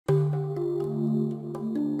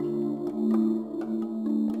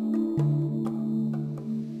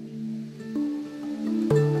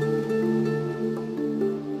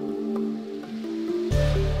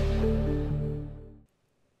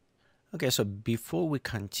Okay, so before we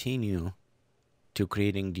continue to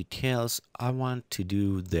creating details, I want to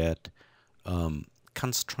do that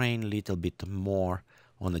constrain a little bit more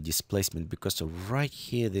on the displacement, because right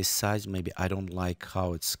here, this size, maybe I don't like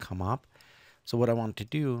how it's come up. So what I want to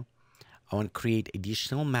do, I want to create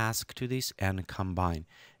additional mask to this and combine.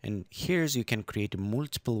 And here's, you can create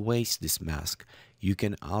multiple ways this mask. You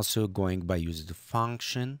can also going by using the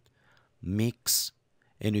function mix,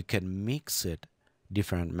 and you can mix it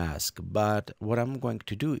different mask. But what I'm going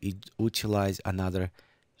to do is utilize another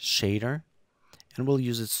shader, and we'll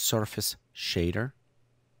use a surface shader,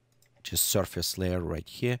 just surface layer right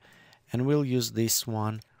here, and we'll use this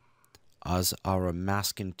one as our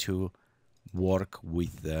masking to work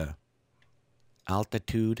with the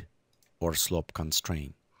altitude or slope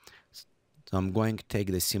constraint. So I'm going to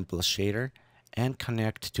take the simple shader and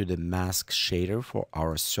connect to the mask shader for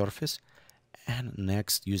our surface, and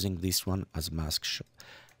next using this one as mask.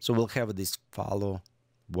 So we'll have this follow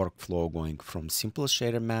workflow going from simple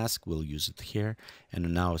shader mask, we'll use it here,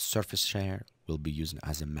 and now surface shader will be used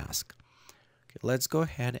as a mask. Okay, let's go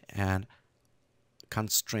ahead and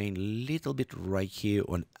constrain a little bit right here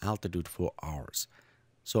on altitude for ours.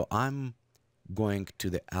 So I'm going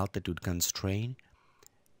to the altitude constraint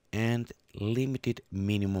and limited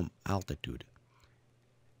minimum altitude.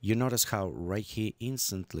 You notice how right here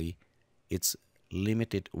instantly it's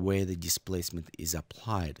limited where the displacement is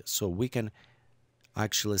applied. So we can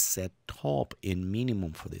actually set top and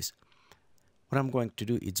minimum for this. What I'm going to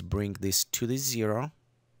do is bring this to the 0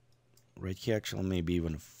 right here, actually maybe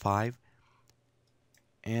even 5,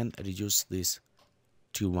 and reduce this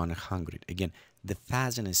to 100. Again, the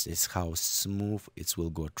fastness is how smooth it will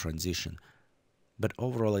go transition, but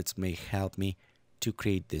overall it may help me to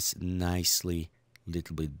create this nicely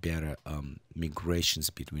little bit better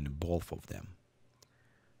migrations between both of them.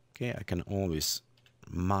 Okay, I can always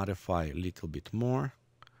modify a little bit more,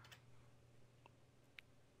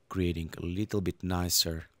 creating a little bit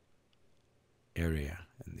nicer area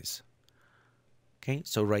in this. Okay,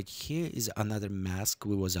 so right here is another mask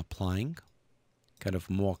we was applying, kind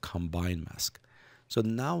of more combined mask. So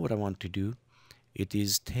now what I want to do, it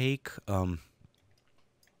is take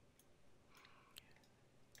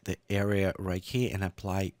the area right here and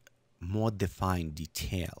apply more defined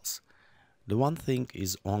details. The one thing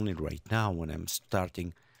is only right now when I'm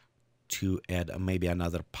starting to add maybe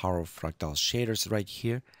another power of fractal shaders right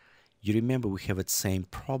here, you remember we have the same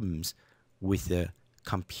problems with the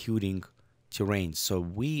computing terrain. So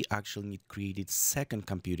we actually need created second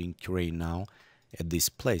computing terrain now at this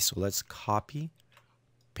place. So let's copy,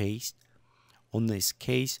 paste. On this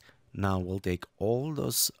case, now we'll take all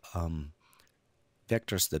those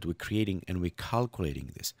vectors that we're creating and we're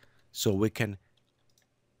calculating this. So we can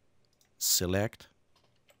select,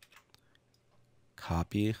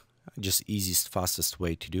 copy, just easiest, fastest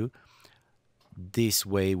way to do. This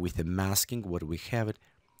way with the masking, what we have it,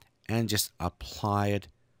 and just apply it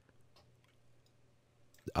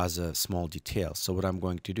as a small detail. So what I'm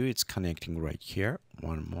going to do, it's connecting right here,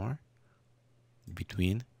 one more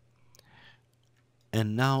between.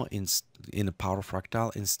 And now in the power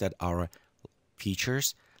fractal, instead our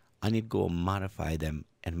features, I need to go modify them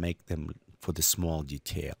and make them for the small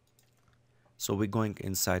detail. So we're going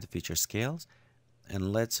inside the feature scales,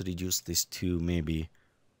 and let's reduce this to maybe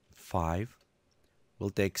 5. We'll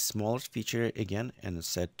take smaller feature again and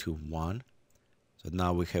set to 1. So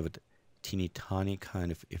now we have a teeny tiny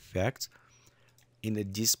kind of effect. In the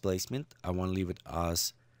displacement, I want to leave it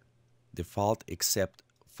as default, except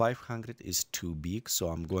 500 is too big, so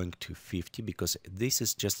I'm going to 50 because this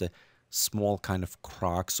is just a small kind of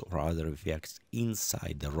cracks or other effects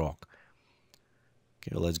inside the rock.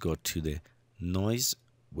 Okay, let's go to the noise.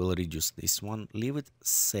 We'll reduce this one, leave it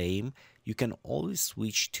same. You can always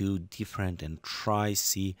switch to different and try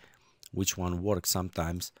see which one works.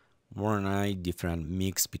 Sometimes one eye different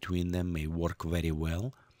mix between them may work very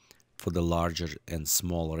well for the larger and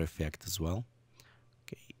smaller effect as well.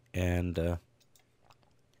 Okay, and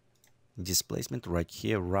displacement right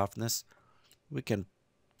here, roughness, we can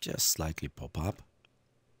just slightly pop up.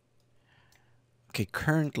 Okay,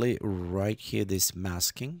 currently right here this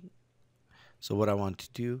masking. So what I want to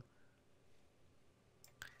do,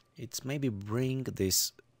 it's maybe bring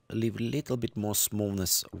this, leave a little bit more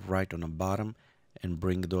smoothness right on the bottom and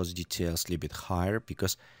bring those details a little bit higher,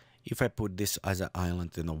 because if I put this as an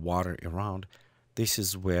island in the water around, this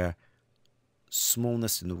is where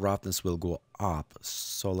smoothness and roughness will go up.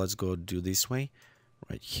 So let's go do this way.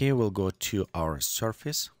 Right here we'll go to our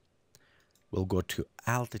surface, we'll go to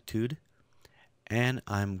altitude, and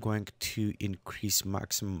I'm going to increase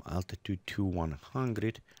maximum altitude to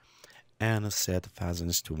 100, and set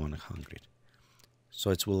fastness to 100.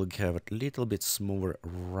 So it will have a little bit smoother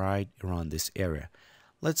right around this area.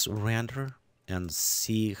 Let's render and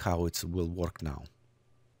see how it will work now.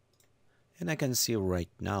 And I can see right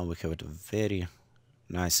now we have a very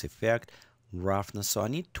nice effect, roughness. So I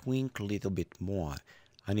need to twink a little bit more.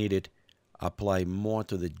 I need it apply more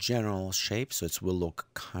to the general shape, so it will look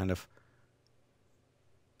kind of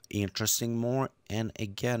interesting more. And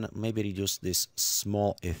again, maybe reduce these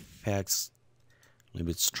small effects a little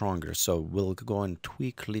bit stronger. So we'll go and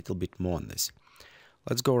tweak a little bit more on this.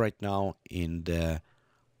 Let's go right now in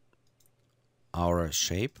our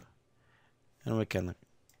shape, and we can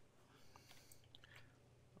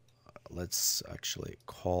let's actually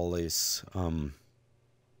call this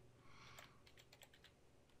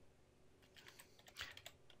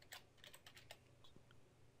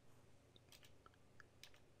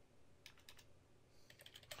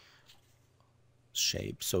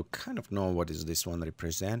shape. So kind of know what is this one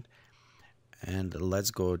represent. And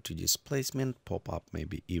let's go to displacement, pop up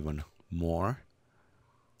maybe even more.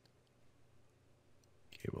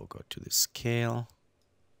 Okay, we'll go to the scale,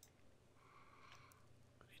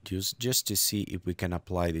 reduce, just to see if we can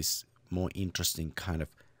apply this more interesting kind of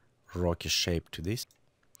rocky shape to this.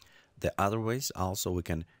 The other ways also we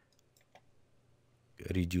can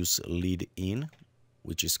reduce lead in,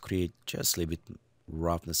 which is create just a little bit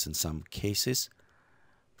roughness in some cases.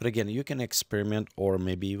 But again, you can experiment or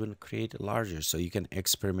maybe even create it larger. So you can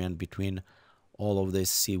experiment between all of this,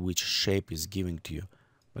 see which shape is giving to you.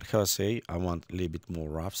 But how I say, I want a little bit more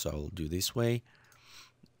rough, so I'll do this way.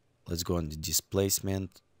 Let's go on the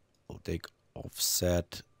displacement. We'll take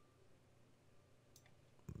offset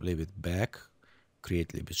a little bit back,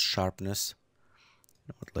 create a little bit sharpness.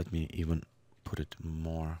 Let me even put it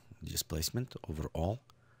more displacement overall.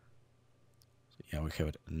 So yeah, we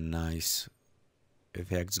have a nice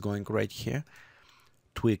effects going right here.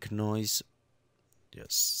 Tweak noise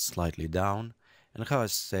just slightly down, and how I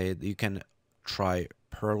said, you can try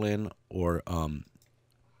Perlin or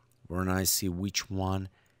when I see which one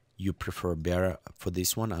you prefer better. For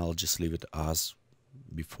this one, I'll just leave it as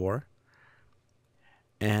before.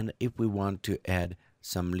 And if we want to add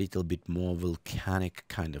some little bit more volcanic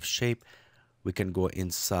kind of shape, we can go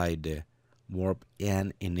inside the warp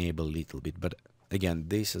and enable a little bit. But again,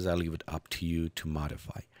 this is, I'll leave it up to you to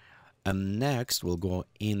modify. And next we'll go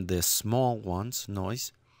in the small ones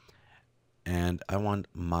noise, and I want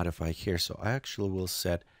modify here. So I actually will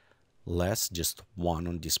set less, just 1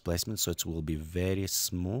 on displacement, so it will be very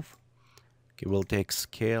smooth. Okay, we'll take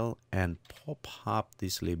scale and pop up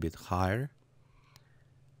this a little bit higher.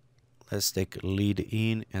 Let's take lead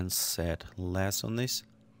in and set less on this.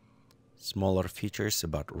 Smaller features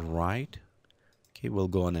about right. Okay, we'll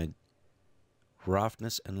go on a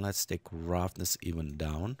roughness, and let's take roughness even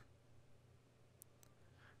down.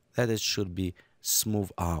 That it should be smooth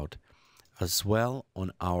out. As well,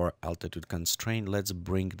 on our altitude constraint, let's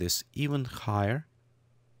bring this even higher.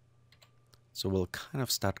 So we'll kind of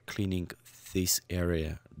start cleaning this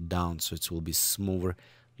area down, so it will be smoother, a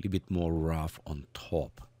little bit more rough on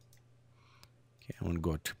top. Okay, I'm gonna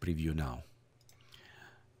go to preview now.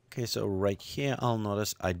 Okay, so right here, I'll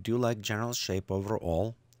notice I do like general shape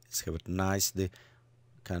overall. It's have a nice, the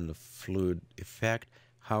kind of fluid effect.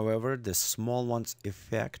 However, the small ones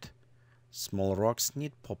effect, small rocks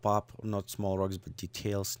need pop up, not small rocks, but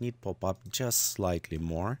details need pop up just slightly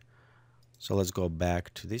more. So let's go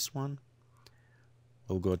back to this one.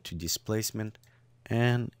 We'll go to displacement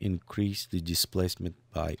and increase the displacement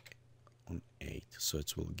by 8. So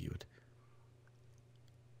it will give it.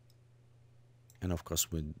 And of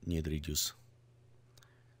course, we need reduce.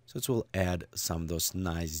 So it will add some of those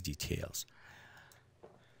nice details.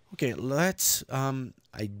 Okay, let's,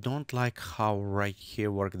 I don't like how right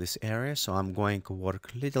here work this area, so I'm going to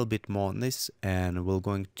work a little bit more on this, and we're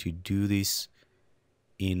going to do this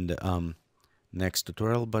in the next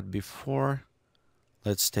tutorial. But before,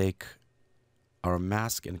 let's take our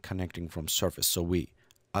mask and connecting from surface. So we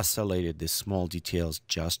isolated the small details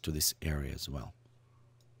just to this area as well.